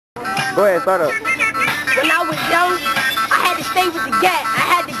Go ahead, start up. When I was young, I had to stay with the gat. I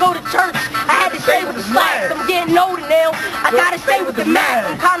had to go to church. I had to stay with the slacks. I'm getting older now. I gotta stay with the max.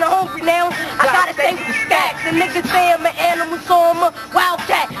 I'm kinda hungry now. I gotta stay with the stacks. The niggas say I'm an animal, so I'm a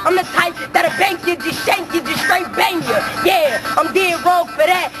wildcat. I'm the type that'll bank you, just shank you, just straight bang you. Yeah, I'm dead wrong for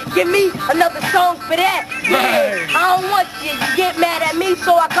that. Give me another song for that. Yeah, I don't want you to get mad at me,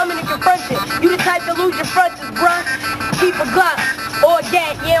 so I come in and confront you. You the type to lose your fronts, bruh. Keep a Glock or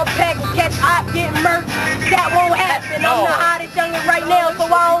that. Yeah, I'm packing, catch hot, getting murked. That won't happen. I'm the hottest youngin' right now, so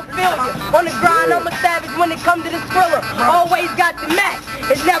I don't feel you. On the grind, I'm a savage when it comes to this thriller. Always got the max.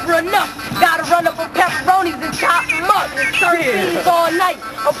 It's never enough. Gotta run up on pepperonis and chop them up. Serve things all night.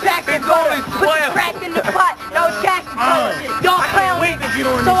 I'm packing butter. Put the crack in the pot. No khaki color. Y'all clowns.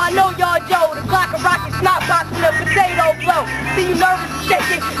 So I know y'all Joe. The Glock of rocket snot box in the potato flow. See you nervous and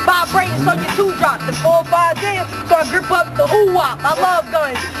shaking. Vibrating so your two drop. The 4-5 jam. So I grip up the hoo-wop. I love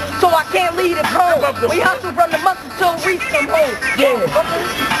guns. So I can't leave it home. We hustle from the muscle till we come home. Yeah.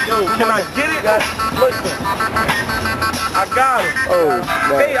 Yo, can I get it? Listen. I got it. Oh,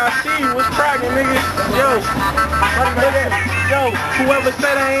 hey, I see you. What's cracking, nigga? Yo, whoever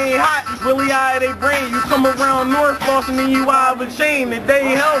said I ain't hot, really out of their brain. You come around North Boston and you out of a chain. The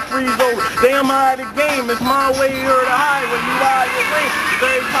day hell freeze over. Damn, out of the game. It's my way or the highway. You out of your lane.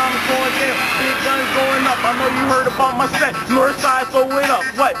 Every time it's going down, big guns going up. I know you heard about my set. North side, throw it up.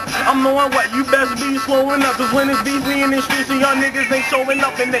 What? I'm knowing what? You best be slowing up. Cause when it's beef me in the streets and y'all niggas ain't showing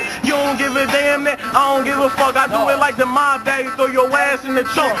up. And then you don't give a damn, man. I don't give a fuck. I do it like the mob daddy. Throw your ass in the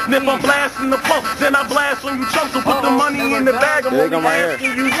trunk. And if I'm blasting the pump, then I blast on you chumps. So put the money in the bag. I'm only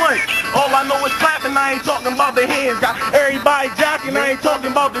asking you once. All I know is clapping. I ain't talking about the hands. Got everybody jacking. I ain't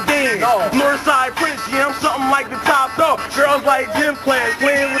talking about the dance. Northside Prince, yeah, I'm something like the top dog. Girls like gym class,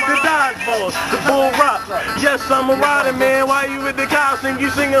 playing with the dodgeballs. The bull rock. Yes, I'm a rider, man. Why you with the cops and you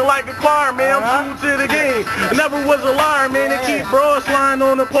singing like a choir, man? I'm true to the game. I never was a liar, man. They keep bros flying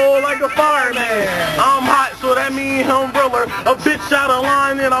on the pole like a fireman. I'm hot, so that mean umbrella. A bitch out of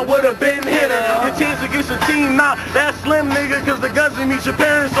line and I would've been hit her. Your chance against a team, nah, that's slim, nigga, cause the guns didn't meet your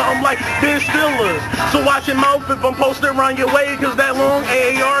parents, so I'm like Ben Stiller. So watch your mouth if I'm posted around your way, cause that long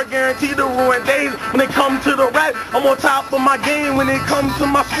AAR guaranteed to ruin days. When it comes to the rap, I'm on top of my game. When it comes to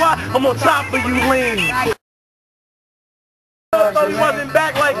my squad, I'm on top of you lanes. Thought he wasn't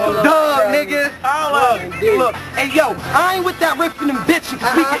back like Dub, nigga. Look, hey yo, I ain't with that ripping them bitches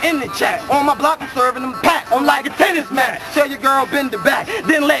speaking in the chat. On my block, I'm serving them packs. I'm like a tennis match. Tell your girl bend the back,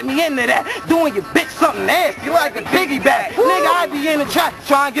 then let me into that. Doing your bitch something nasty like a piggyback. Nigga, I be in the trap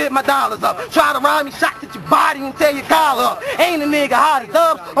trying to get my dollars up. Try to ride me shots at your body and tear your collar up. Ain't a nigga hot as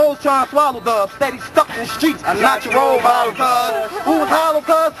Dubz. Hoes trying to swallow Dubz. Steady stuck in the streets. I'm not your role model, cuz. Who was hollow,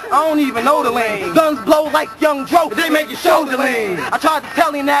 cuz? I don't even know the lane. Guns blow like Young Dro. They make your shoulder lean. I tried to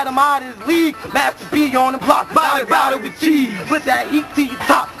tell him that I'm out of his league. Master B on the block, bout it with cheese. Put that heat to your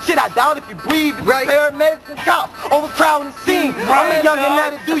top. Shit, I doubt if you breathe. Right. Paramedics and cops, overcrowding the scene. I'm a youngin'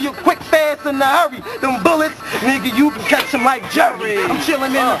 that'll do you quick, fast, in a hurry. Them bullets, nigga, you can catch them like Jerry. I'm chillin'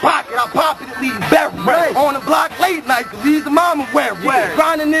 in the pocket, I pop it and leave berry. On the block late night, cause he's the mama weary.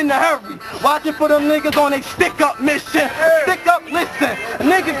 Grinding in the hurry, watching for them niggas on a stick-up mission. Stick up, listen. A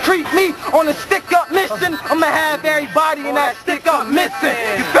nigga treat me on a stick-up mission. I'ma have everybody in that stick-up missing.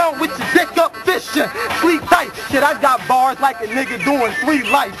 You found with your dick up fishing. Sleep tight. Shit, I got bars like a nigga doing 3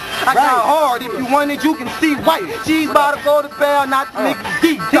 life. I got hard. If you want it, you can see white. She's about to go to bell, not the nigga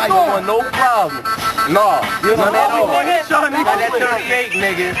deep tight. No problem. No. You know that that 38,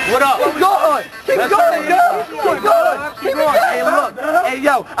 nigga. What up? Keep going. Keep going, yo. Keep going. Keep going. Hey, look. Hey,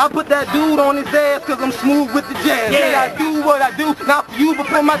 yo, I put that dude on his ass cause I'm smooth with the jazz. Yeah, I do what I do, not for you, but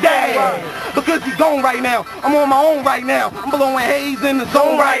for my dad. Because he's gone right now. I'm on my own right now. I'm blowing haze in the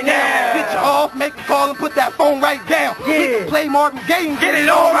zone right now. Get you off, make a call and put that phone right down. We can play Marvin Gaye and get it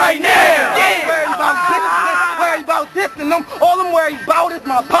on right now. Worry about dissing them. All I'm worried about is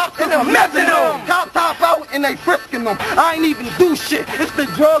my pops and I'm messing them. Top out and they frisking them. I ain't even do shit. It's the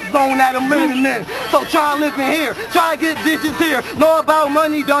drug zone that I'm living in. So try living here. Try to get digits here. Know about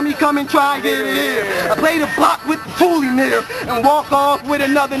money, dummy, come and try and get it here. I play the block with the toolie near and walk off with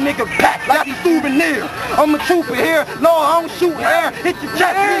another nigga pack like a souvenir. I'm a trooper here. No, I don't shoot air. Hit your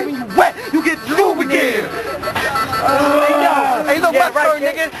chest, leaving you wet. You get scuba gear. Hey, look, what's up,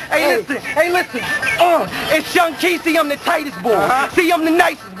 nigga? Hey, listen. It's young Keyz, see, I'm the tightest boy. See, I'm the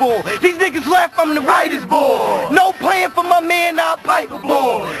nicest boy. These niggas left, I'm the rightest boy. No plan for my man, I'll pipe a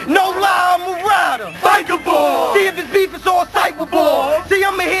boy. No lie, I'm a rider. Biker boy. See, if his beef is all cyber boy. See,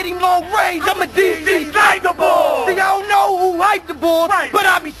 I'ma hit him long range. I'm a DC sniper boy. See, I don't know who hyped the boy, but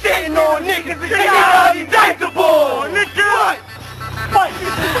I be sitting on niggas and niggas diaper boy. Nigga. What?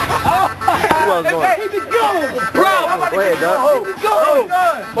 Who else going? Keep it going. Problem. Go ahead, dog. Keep it going.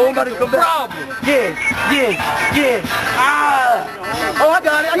 Oh, I'm about to come back. Problem. Yeah. Oh, I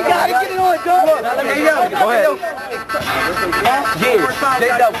got it. Get it on, dog. Hey, yo. Go ahead. Yeah.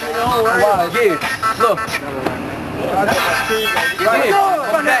 J-dubble. Yeah. Look.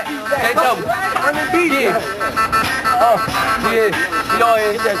 J-dubble. You know it.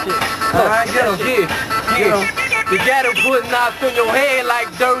 Get that shit. Alright, get him. Yeah. You gotta put knots on your head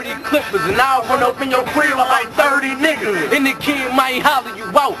like dirty clippers, and I'll run up in your crib like 30 niggas. And the kid might holler you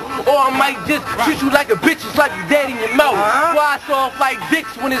out, or I might just treat you like a bitch, just like your daddy in your mouth. Wash off like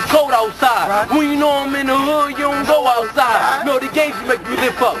dicks when it's cold outside. When you know I'm in the hood, you don't go outside. Know the games you make you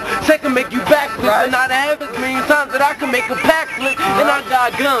lift up, second make you backflip, and I have as many times that I can make a pack flip. And I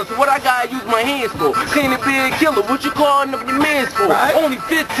got guns, so what I gotta use my hands for? Can't it be a killer? What you calling up your mans for? Only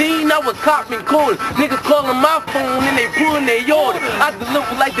 15, I was copping corners. Niggas calling my phone and they pulling their order. I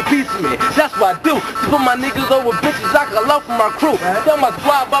deliver like the pizza man. That's what I do. To put my niggas over bitches, I got love for my crew. Tell my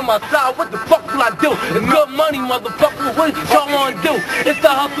squad by my side, what the fuck will I do? It's good money, motherfucker. What y'all wanna do? It's the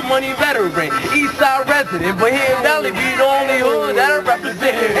hustle money veteran, East Side resident, but here in Valley be the only hood that I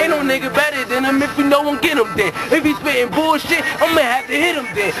represent. Ain't no nigga better than him if you know him, get him then. If he spitting bullshit, I'ma have to hit him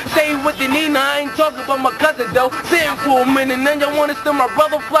then. Stay with the Nina, I ain't talking about my cousin though. Sitting for a minute, then y'all wanna steal my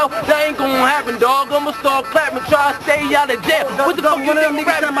brother flow? That ain't gonna happen, dog. I'ma start clapping, try to stay out of jail. What the fuck you think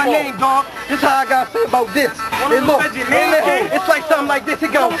niggas say my name, dog? This how I gotta say about this. And look, it's like something like this.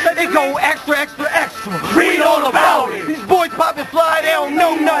 It go extra. Read all about it. These boys popping fly, they don't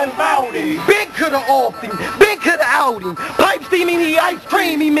know nothing about it. Big coulda off him, big coulda out him. Pipe steaming, he ice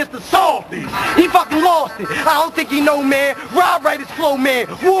cream, he Mr. Salty. He fucking lost it. I don't think he know, man. Rob right is flow, man.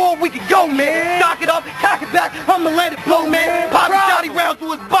 War, we can go, man. Knock it up, cock it back, I'ma let it blow, man. Poppy shot, he round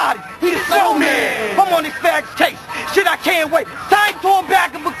through his body. He the soul, man. I'm on this facts case. Shit, I can't wait. Time to him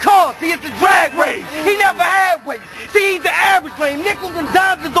back of a car. See, it's a drag race. He never had weight. See, he's the average lane. Nickels and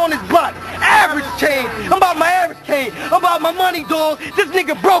dimes is on his body. Average chain. I'm about my average cane. I'm about my money, dog. This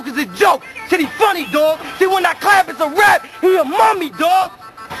nigga broke is a joke. Shit, he funny, dog. See, when I clap, it's a rap. He a mummy, dog.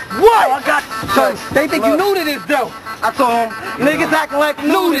 What? I got so they think you new to this, though. I told him, niggas acting like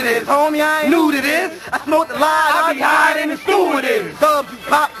new to this, homie. I ain't new to this. I smoke the lie, I be hiding in the stew with it. Dubz, you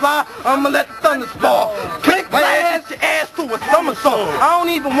pop fly, I'ma let the thunder fall. Click, blast your ass to a somersault. I don't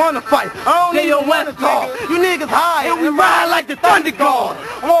even wanna fight, I don't even wanna talk. You niggas high, and we ride like the Thunder God.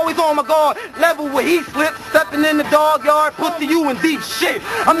 I'm always on my guard, level where he slips, stepping in the dog yard, pussy you in deep shit.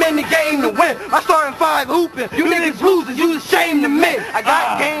 I'm in the game to win, I starting 5 hooping. You niggas losing, you ashamed to me. I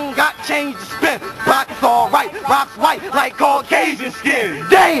got game, got change to spin. Pockets alright, rocks white like Caucasian skin.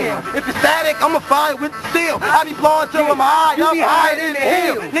 Damn, if it's static, I'ma fire with the steel. I be blowing till I'm high, you be hiding in the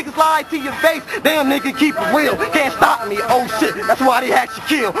hill. Niggas lie to your face, damn nigga keep it real. Can't stop me, oh shit, that's why they had you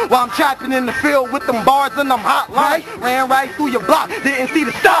killed. While I'm trapping in the field with them bars and them hot lights. Ran right through your block, didn't see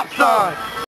the stop sign.